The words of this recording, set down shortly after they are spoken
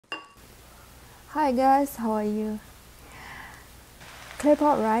Hi guys, how are you?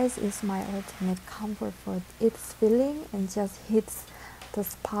 Claypot rice is my ultimate comfort food. It's filling and just hits the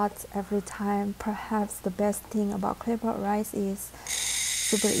spot every time. Perhaps the best thing about Claypot rice is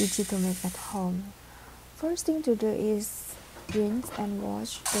super easy to make at home. First thing to do is rinse and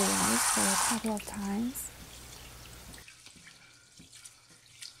wash the rice for a couple of times.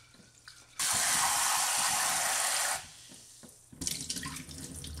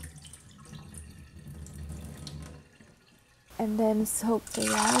 And then soak the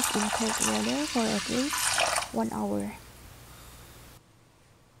rice in cold water for at least 1 hour.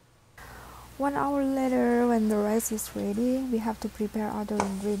 1 hour later, when the rice is ready, we have to prepare other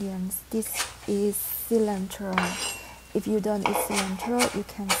ingredients. This is cilantro. If you don't eat cilantro, you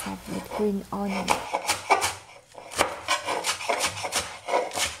can serve with green onion.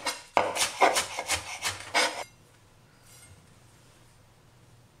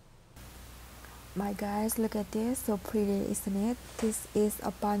 My guys, look at this, so pretty, isn't it? This is a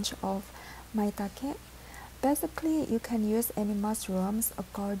bunch of maitake. Basically, you can use any mushrooms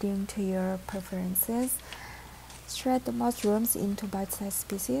according to your preferences. Shred the mushrooms into bite-sized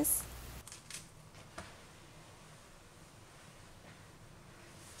pieces.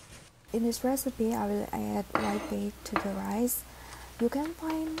 In this recipe, I will add whitebait to the rice. You can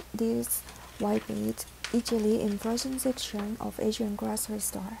find this whitebait easily in frozen section of Asian grocery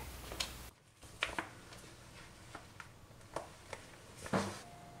store.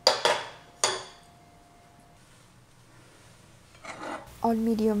 On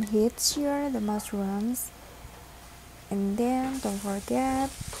medium heat, sear the mushrooms, and then don't forget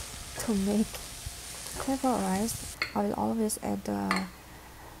to make Claypot rice. I will always add the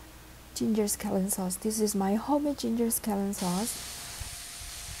ginger scallion sauce. This is my homemade ginger scallion sauce.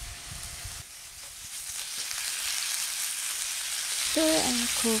 Stir and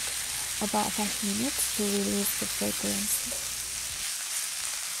cook about 5 minutes to release the fragrance.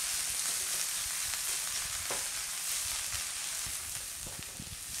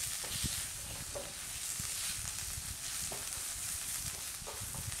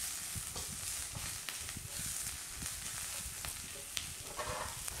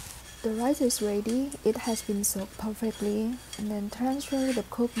 The rice is ready. It has been soaked perfectly. And then transfer the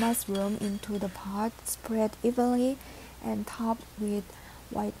cooked mushroom into the pot, spread evenly, and top with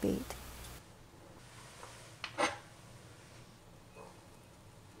whitebait.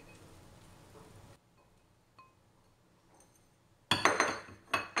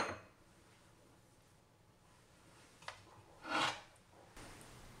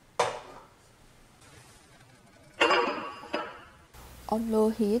 On low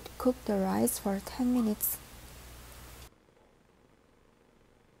heat, cook the rice for 10 minutes.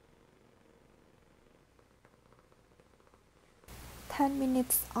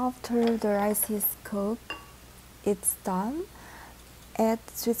 After the rice is cooked, it's done. Add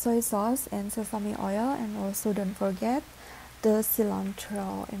sweet soy sauce and sesame oil, and also don't forget the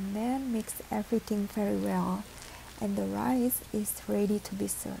cilantro, and then mix everything very well, and the rice is ready to be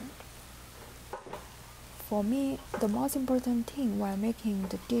served. For me, the most important thing while making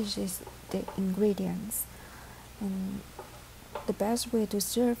the dish is the ingredients, and the best way to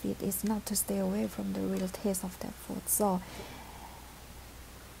serve it is not to stay away from the real taste of that food. So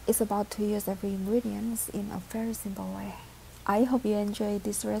it's about to use every ingredient in a very simple way. I hope you enjoyed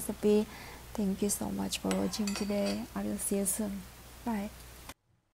this recipe. Thank you so much for watching today. I will see you soon. Bye.